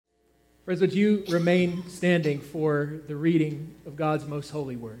Friends, would you remain standing for the reading of God's most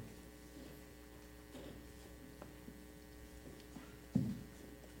holy word?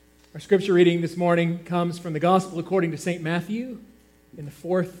 Our scripture reading this morning comes from the Gospel according to St. Matthew in the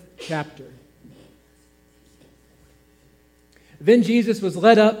 4th chapter. Then Jesus was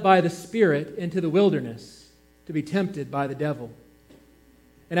led up by the Spirit into the wilderness to be tempted by the devil.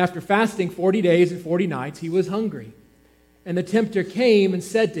 And after fasting 40 days and 40 nights, he was hungry. And the tempter came and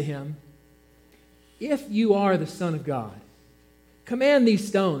said to him, "If you are the Son of God, command these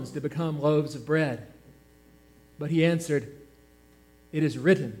stones to become loaves of bread." But he answered, "It is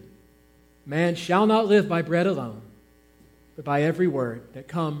written, man shall not live by bread alone, but by every word that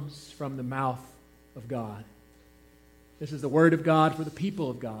comes from the mouth of God." This is the word of God for the people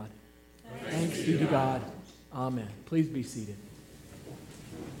of God. Thanks be to God. Amen. Please be seated.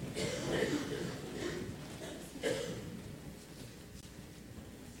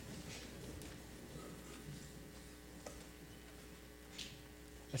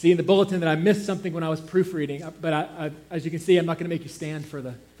 I see in the bulletin that I missed something when I was proofreading, but as you can see, I'm not going to make you stand for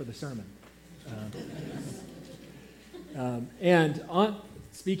the sermon.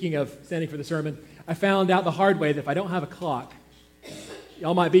 Speaking of standing for the sermon, I found out the hard way that if I don't have a clock,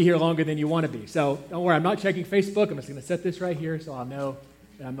 y'all might be here longer than you want to be. So don't worry, I'm not checking Facebook. I'm just going to set this right here so I'll know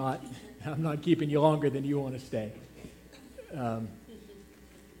that I'm not keeping you longer than you want to stay.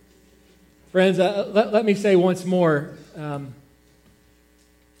 Friends, let me say once more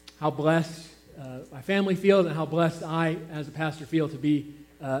how blessed my family feels and how blessed I, as a pastor, feel to be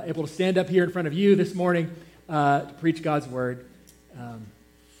able to stand up here in front of you this morning to preach God's word.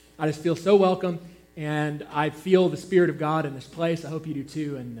 I just feel so welcome, and I feel the Spirit of God in this place. I hope you do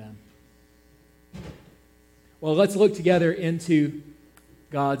too. And well, let's look together into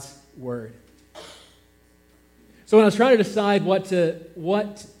God's word. So when I was trying to decide what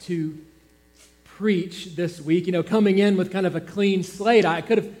to preach this week, coming in with kind of a clean slate, I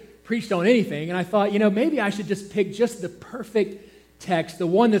could have preached on anything, and I thought, maybe I should just pick just the perfect text, the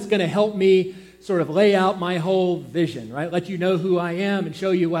one that's going to help me sort of lay out my whole vision, right? Let you know who I am and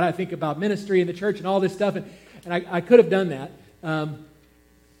show you what I think about ministry and the church and all this stuff. And I could have done that. I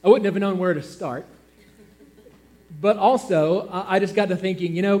wouldn't have known where to start. But also, I just got to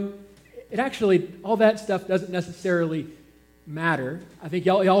thinking, it actually, all that stuff doesn't necessarily matter. I think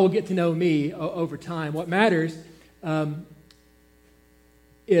y'all will get to know me over time. What matters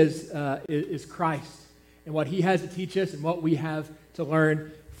is Christ and what he has to teach us and what we have to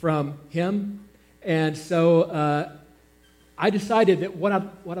learn from him. And so I decided that what I'd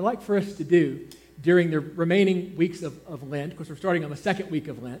like for us to do during the remaining weeks of Lent, of course we're starting on the second week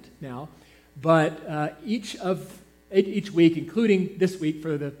of Lent now, but each week, including this week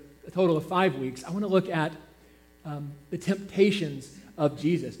for a total of 5 weeks, I want to look at the temptations of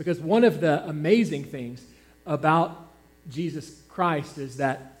Jesus. Because one of the amazing things about Jesus Christ is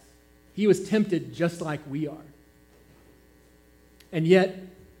that he was tempted just like we are. And yet,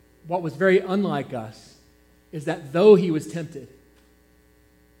 what was very unlike us is that though he was tempted,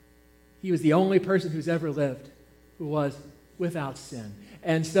 he was the only person who's ever lived who was without sin.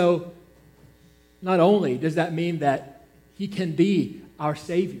 And so, not only does that mean that he can be our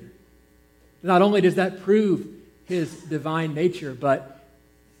Savior, not only does that prove his divine nature, but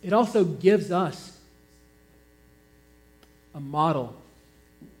it also gives us a model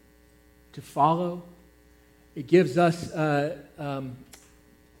to follow. It gives us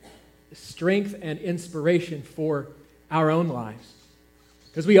strength and inspiration for our own lives.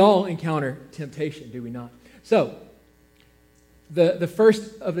 Because we all encounter temptation, do we not? So, the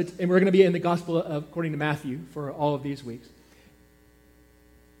first of it, and we're going to be in the Gospel according to Matthew for all of these weeks.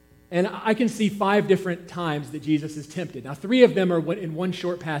 And I can see 5 different times that Jesus is tempted. Now, 3 of them are in one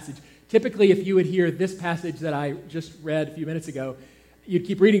short passage. Typically, if you would hear this passage that I just read a few minutes ago, you'd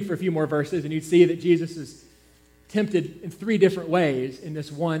keep reading for a few more verses, and you'd see that Jesus is tempted in 3 different ways in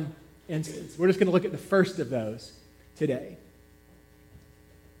this one instance. We're just going to look at the first of those today.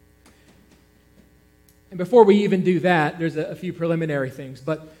 And before we even do that, there's a few preliminary things.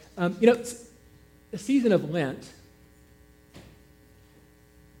 But, the season of Lent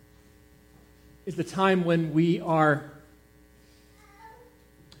is the time when we're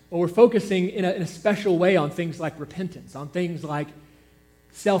focusing in a special way on things like repentance, on things like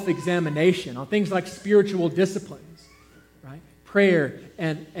self-examination, on things like spiritual disciplines, right? Prayer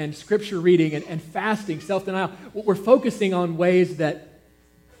and scripture reading and fasting, self-denial. We're focusing on ways that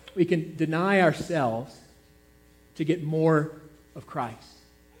we can deny ourselves to get more of Christ.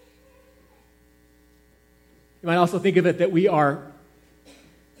 You might also think of it that we are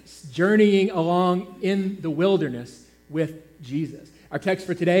journeying along in the wilderness with Jesus. Our text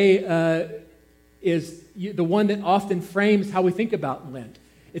for today is the one that often frames how we think about Lent.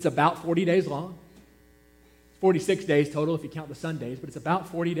 It's about 40 days long. 46 days total if you count the Sundays, but it's about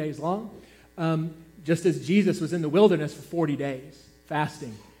 40 days long. Just as Jesus was in the wilderness for 40 days,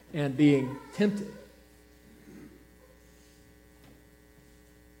 fasting and being tempted.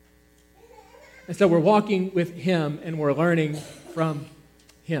 And so we're walking with him and we're learning from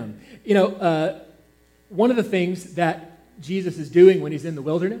him. You know, one of the things that Jesus is doing when he's in the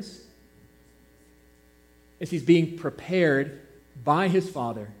wilderness is he's being prepared by his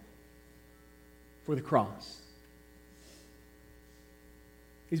Father for the cross.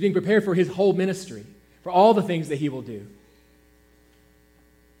 He's being prepared for his whole ministry, for all the things that he will do.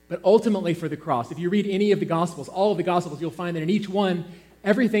 But ultimately for the cross. If you read any of the Gospels, all of the Gospels, you'll find that in each one,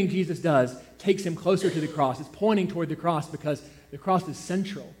 everything Jesus does takes him closer to the cross. It's pointing toward the cross because the cross is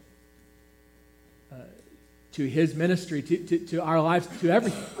central to his ministry, to our lives, to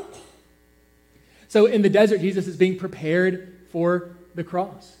everything. So in the desert, Jesus is being prepared for the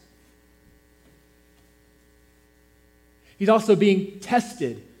cross. He's also being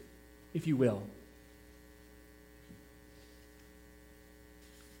tested, if you will.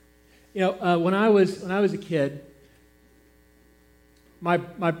 You know, when I was a kid, my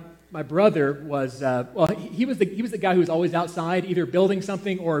brother was he was the guy who was always outside, either building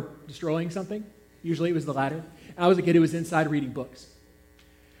something or destroying something. Usually it was the latter. And I was a kid who was inside reading books.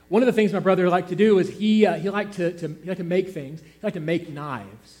 One of the things my brother liked to do is he liked to make things. He liked to make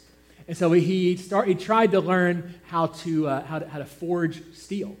knives, and so he tried to learn how to forge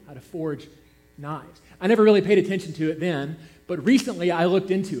steel, how to forge knives. I never really paid attention to it then, but recently I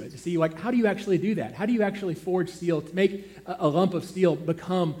looked into it to see how do you actually do that? How do you actually forge steel to make a lump of steel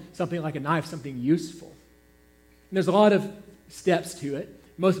become something like a knife, something useful? And there's a lot of steps to it.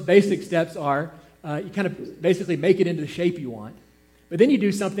 Most basic steps are you kind of basically make it into the shape you want. But then you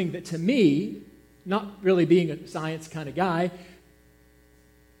do something that, to me, not really being a science kind of guy,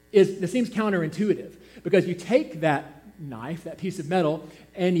 that seems counterintuitive. Because you take that knife, that piece of metal,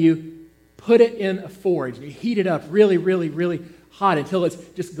 and you put it in a forge, and you heat it up really, really, really hot until it's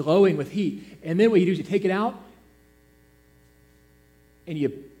just glowing with heat. And then what you do is you take it out, and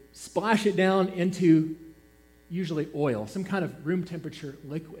you splash it down into usually oil, some kind of room temperature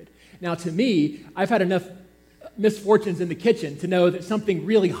liquid. Now, to me, I've had enough misfortunes in the kitchen to know that something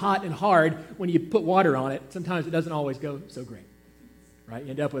really hot and hard, when you put water on it, sometimes it doesn't always go so great, right? You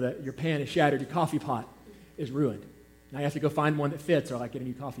end up with your pan is shattered, your coffee pot is ruined. Now you have to go find one that fits or get a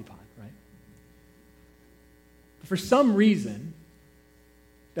new coffee pot, right? But for some reason,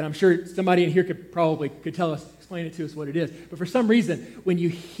 that I'm sure somebody in here could tell us, explain it to us what it is, but for some reason, when you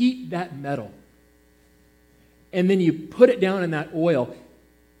heat that metal and then you put it down in that oil,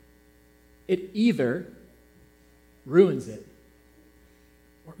 it either ruins it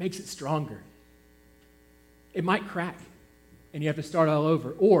or it makes it stronger. It might crack and you have to start all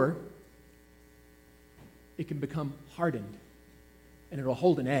over, or it can become hardened and it'll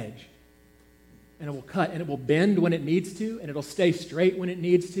hold an edge and it will cut and it will bend when it needs to and it'll stay straight when it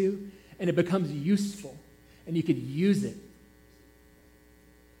needs to, and it becomes useful and you could use it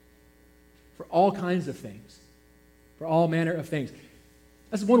for all kinds of things, for all manner of things.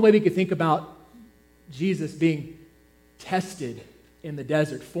 That's one way we could think about Jesus being tested in the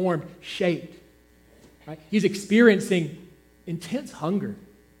desert, formed, shaped. Right? He's experiencing intense hunger.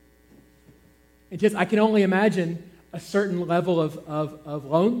 I can only imagine a certain level of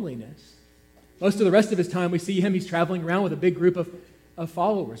loneliness. Most of the rest of his time, we see him, he's traveling around with a big group of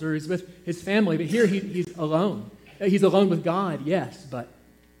followers, or he's with his family, but here he's alone. He's alone with God, yes, but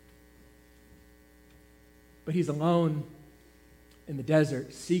he's alone in the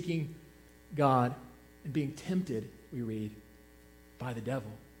desert, seeking God and being tempted, we read, by the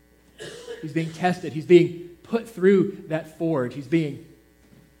devil. He's being tested. He's being put through that forge. He's being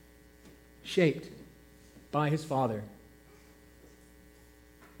shaped by his Father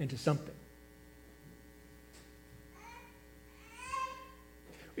into something.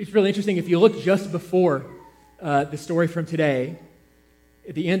 It's really interesting. If you look just before the story from today,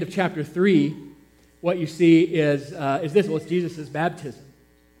 at the end of chapter 3, what you see is this. Well, it's Jesus' baptism.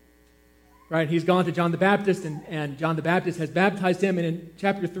 Right? He's gone to John the Baptist, and John the Baptist has baptized him. And in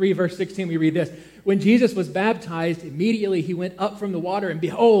chapter 3, verse 16, we read this. When Jesus was baptized, immediately he went up from the water, and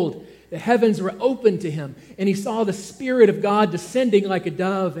behold, the heavens were opened to him, and he saw the Spirit of God descending like a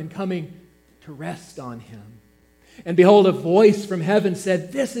dove and coming to rest on him. And behold, a voice from heaven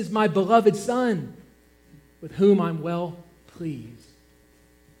said, "This is my beloved Son, with whom I'm well pleased."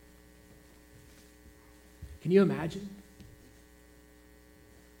 Can you imagine?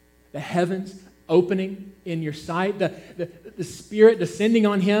 The heavens opening in your sight, the Spirit descending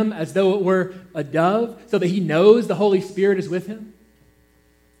on him as though it were a dove, so that he knows the Holy Spirit is with him?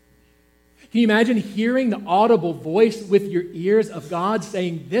 Can you imagine hearing the audible voice with your ears of God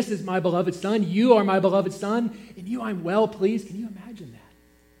saying, "This is my beloved Son, you are my beloved Son, in you I'm well pleased"? Can you imagine that?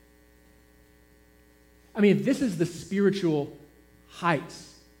 I mean, this is the spiritual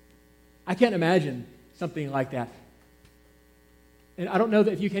heights. I can't imagine something like that. And I don't know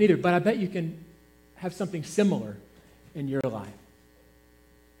that if you can either, but I bet you can have something similar in your life.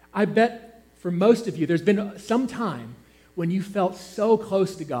 I bet for most of you, there's been some time when you felt so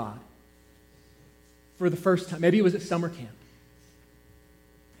close to God for the first time. Maybe it was at summer camp.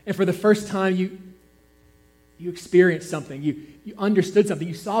 And for the first time, you experienced something. You understood something.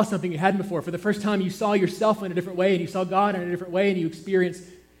 You saw something you hadn't before. For the first time, you saw yourself in a different way, and you saw God in a different way, and you experienced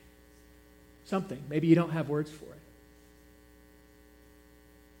something. Maybe you don't have words for it.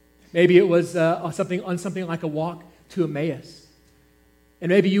 Maybe it was something like a walk to Emmaus. And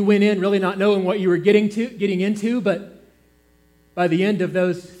maybe you went in really not knowing what you were getting into, but by the end of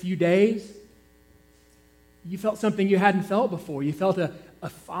those few days, you felt something you hadn't felt before. You felt a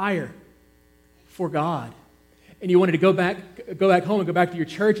fire for God. And you wanted to go back home and go back to your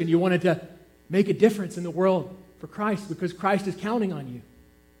church, and you wanted to make a difference in the world for Christ because Christ is counting on you.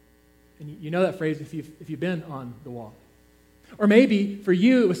 And you know that phrase if you've been on the walk. Or maybe for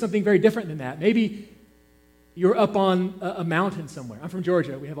you, it was something very different than that. Maybe you were up on a mountain somewhere. I'm from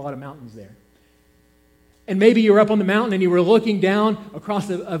Georgia. We have a lot of mountains there. And maybe you were up on the mountain and you were looking down across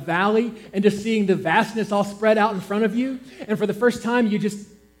a valley and just seeing the vastness all spread out in front of you. And for the first time,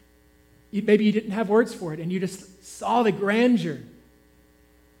 maybe you didn't have words for it, and you just saw the grandeur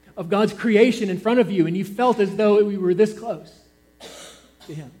of God's creation in front of you, and you felt as though we were this close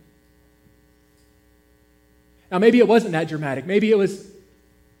to Him. Now, maybe it wasn't that dramatic. Maybe it was,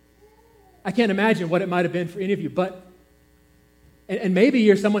 I can't imagine what it might have been for any of you, but, and maybe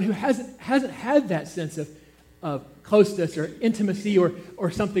you're someone who hasn't had that sense of closeness or intimacy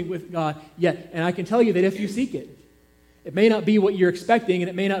or something with God yet. And I can tell you that if you seek it, it may not be what you're expecting, and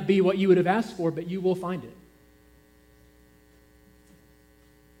it may not be what you would have asked for, but you will find it.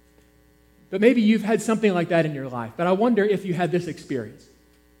 But maybe you've had something like that in your life, but I wonder if you had this experience.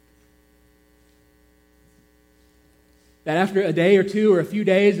 That after a day or two or a few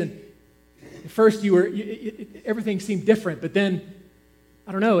days, and at first everything seemed different, but then,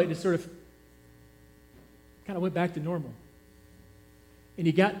 I don't know, it just sort of kind of went back to normal. And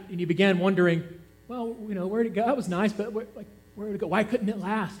you began wondering, well, where'd it go? That was nice, but where did it go? Why couldn't it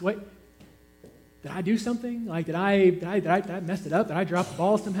last? Did I do something? Like, did I mess it up? Did I drop the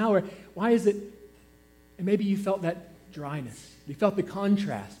ball somehow? Or why is it? And maybe you felt that dryness. You felt the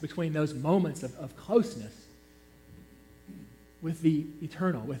contrast between those moments of closeness with the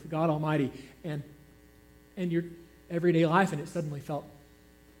eternal, with God Almighty, and your everyday life, and it suddenly felt,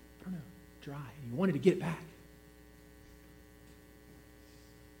 I don't know, dry. And you wanted to get it back.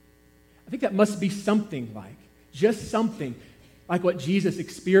 I think that must be just something like what Jesus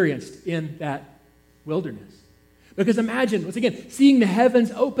experienced in that wilderness. Because imagine, once again, seeing the heavens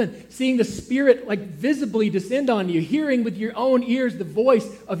open, seeing the Spirit like visibly descend on you, hearing with your own ears the voice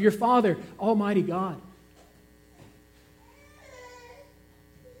of your Father, Almighty God.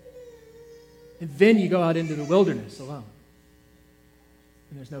 And then you go out into the wilderness alone.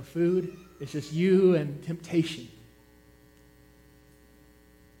 And there's no food. It's just you and temptation.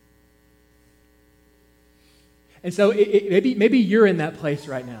 And so maybe you're in that place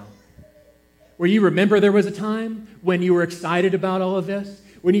right now where you remember there was a time when you were excited about all of this,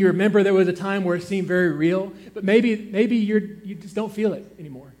 when you remember there was a time where it seemed very real, but maybe you just don't feel it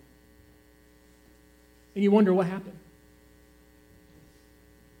anymore. And you wonder what happened.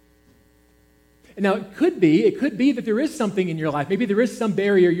 And now it could be that there is something in your life. Maybe there is some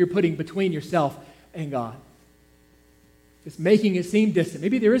barrier you're putting between yourself and God. It's making it seem distant.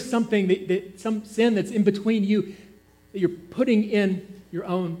 Maybe there is something, some sin that's in between you that you're putting in your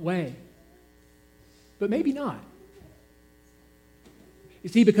own way. But maybe not. You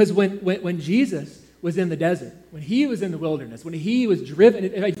see, because when Jesus was in the desert, when he was in the wilderness, when he was driven,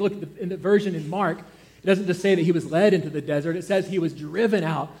 if I look in the version in Mark, it doesn't just say that he was led into the desert, it says he was driven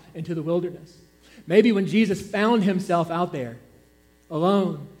out into the wilderness. Maybe when Jesus found himself out there,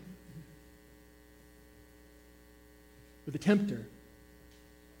 alone, with the tempter,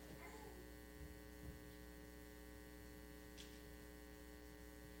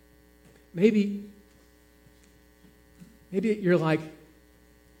 maybe you're like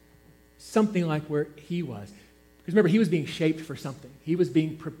something like where he was. Because remember, he was being shaped for something. He was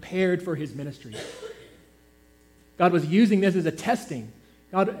being prepared for his ministry. God was using this as a testing.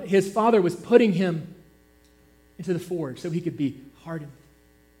 His Father was putting him into the forge so he could be hardened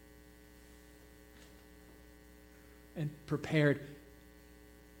and prepared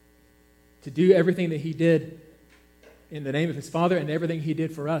to do everything that he did in the name of his Father and everything he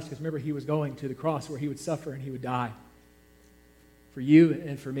did for us. Because remember, he was going to the cross where he would suffer and he would die for you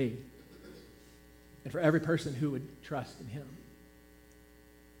and for me and for every person who would trust in him.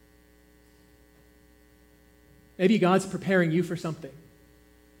 Maybe God's preparing you for something.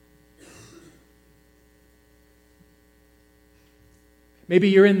 Maybe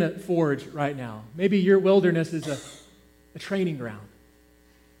you're in the forge right now. Maybe your wilderness is a training ground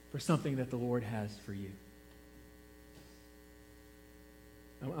for something that the Lord has for you.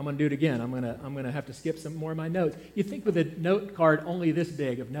 I'm going to do it again. I'm going to have to skip some more of my notes. You'd think with a note card only this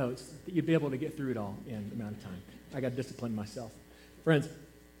big of notes that you'd be able to get through it all in an amount of time. I got to discipline myself. Friends,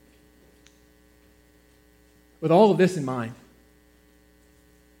 with all of this in mind,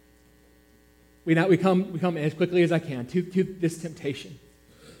 we come as quickly as I can to this temptation.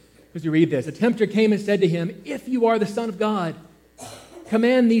 Because you read this. A tempter came and said to him, "If you are the Son of God,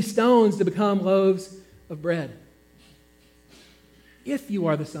 command these stones to become loaves of bread." If you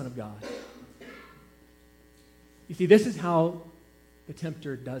are the Son of God. You see, this is how the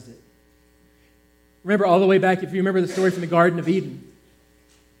tempter does it. Remember all the way back, if you remember the story from the Garden of Eden.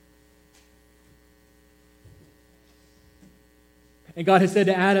 And God has said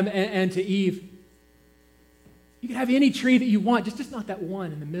to Adam and to Eve, you can have any tree that you want, just not that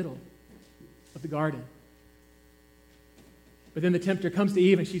one in the middle of the garden. But then the tempter comes to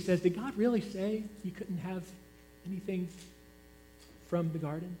Eve and she says, did God really say you couldn't have anything from the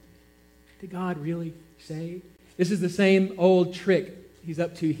garden? Did God really say? This is the same old trick he's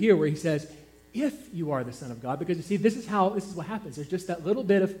up to here where he says, if you are the Son of God, because you see, this is what happens. There's just that little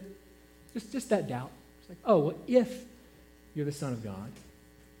bit of, just that doubt. It's like, oh, well, if you're the Son of God,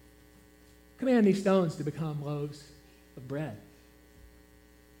 command these stones to become loaves of bread.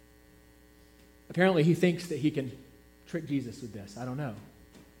 Apparently, he thinks that he can trick Jesus with this. I don't know.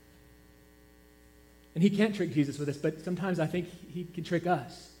 And he can't trick Jesus with this, but sometimes I think he can trick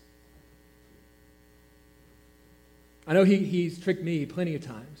us. I know he's tricked me plenty of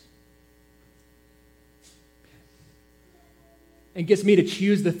times. And gets me to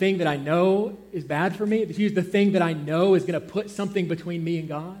choose the thing that I know is bad for me, to choose the thing that I know is going to put something between me and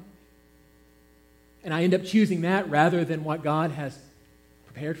God. And I end up choosing that rather than what God has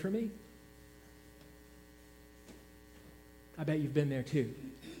prepared for me. I bet you've been there too.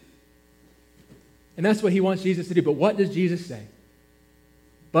 And that's what he wants Jesus to do. But what does Jesus say?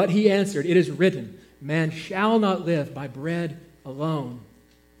 But he answered, it is written, man shall not live by bread alone,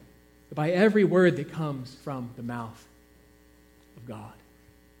 but by every word that comes from the mouth of God.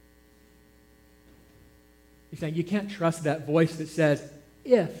 He's saying you can't trust that voice that says,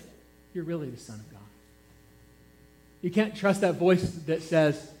 if you're really the Son of God. You can't trust that voice that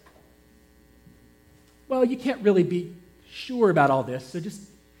says, well, you can't really be sure about all this, so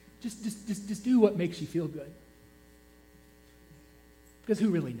just do what makes you feel good. Because who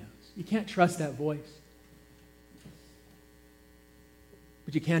really knows? You can't trust that voice.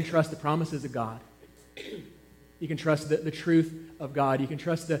 But you can trust the promises of God. You can trust the truth of God. You can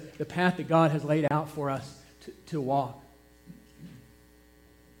trust the path that God has laid out for us to walk.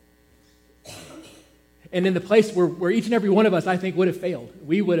 And in the place where each and every one of us, I think, would have failed,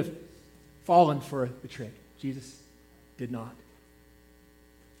 we would have fallen for the trick. Jesus did not.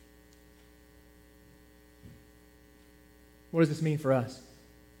 What does this mean for us?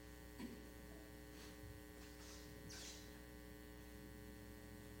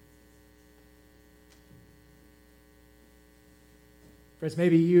 Friends,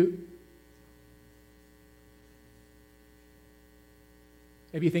 maybe you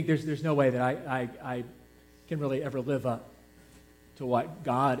think there's no way that I can really ever live up to what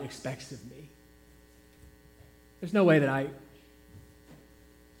God expects of me. There's no way that I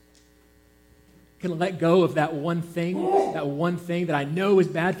can let go of that one thing that I know is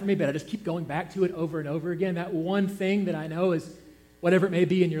bad for me, but I just keep going back to it over and over again. That one thing that I know is whatever it may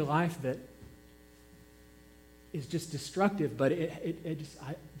be in your life that is just destructive, but it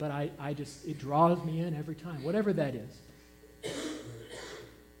draws me in every time, whatever that is.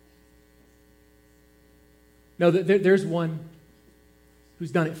 No, there's one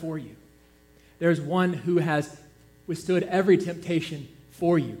who's done it for you. There's one who has withstood every temptation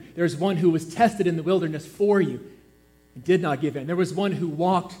for you. There's one who was tested in the wilderness for you and did not give in. There was one who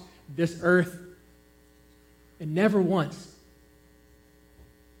walked this earth and never once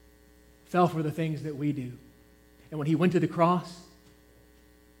fell for the things that we do. And when he went to the cross,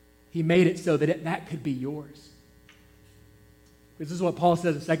 he made it so that that could be yours. This is what Paul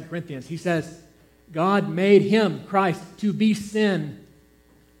says in 2 Corinthians. He says, God made him, Christ, to be sin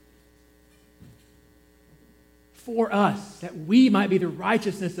for us, that we might be the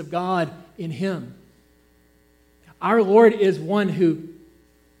righteousness of God in him. Our Lord is one who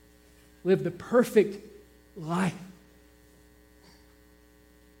lived the perfect life,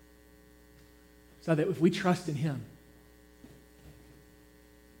 so that if we trust in him,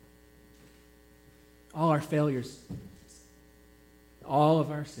 all our failures, all of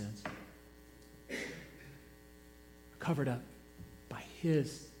our sins are covered up by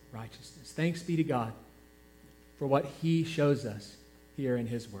his righteousness. Thanks be to God for what he shows us here in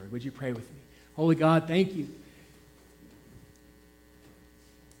his word. Would you pray with me? Holy God, thank you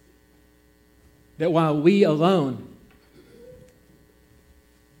that while we alone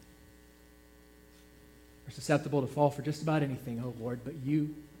are susceptible to fall for just about anything, oh Lord, but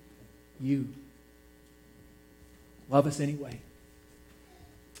you love us anyway.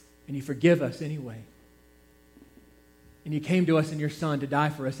 And you forgive us anyway. And you came to us in your Son to die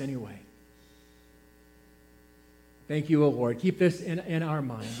for us anyway. Thank you, O Lord. Keep this in our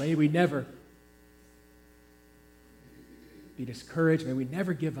mind. May we never be discouraged. May we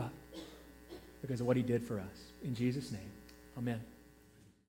never give up because of what he did for us. In Jesus' name, amen.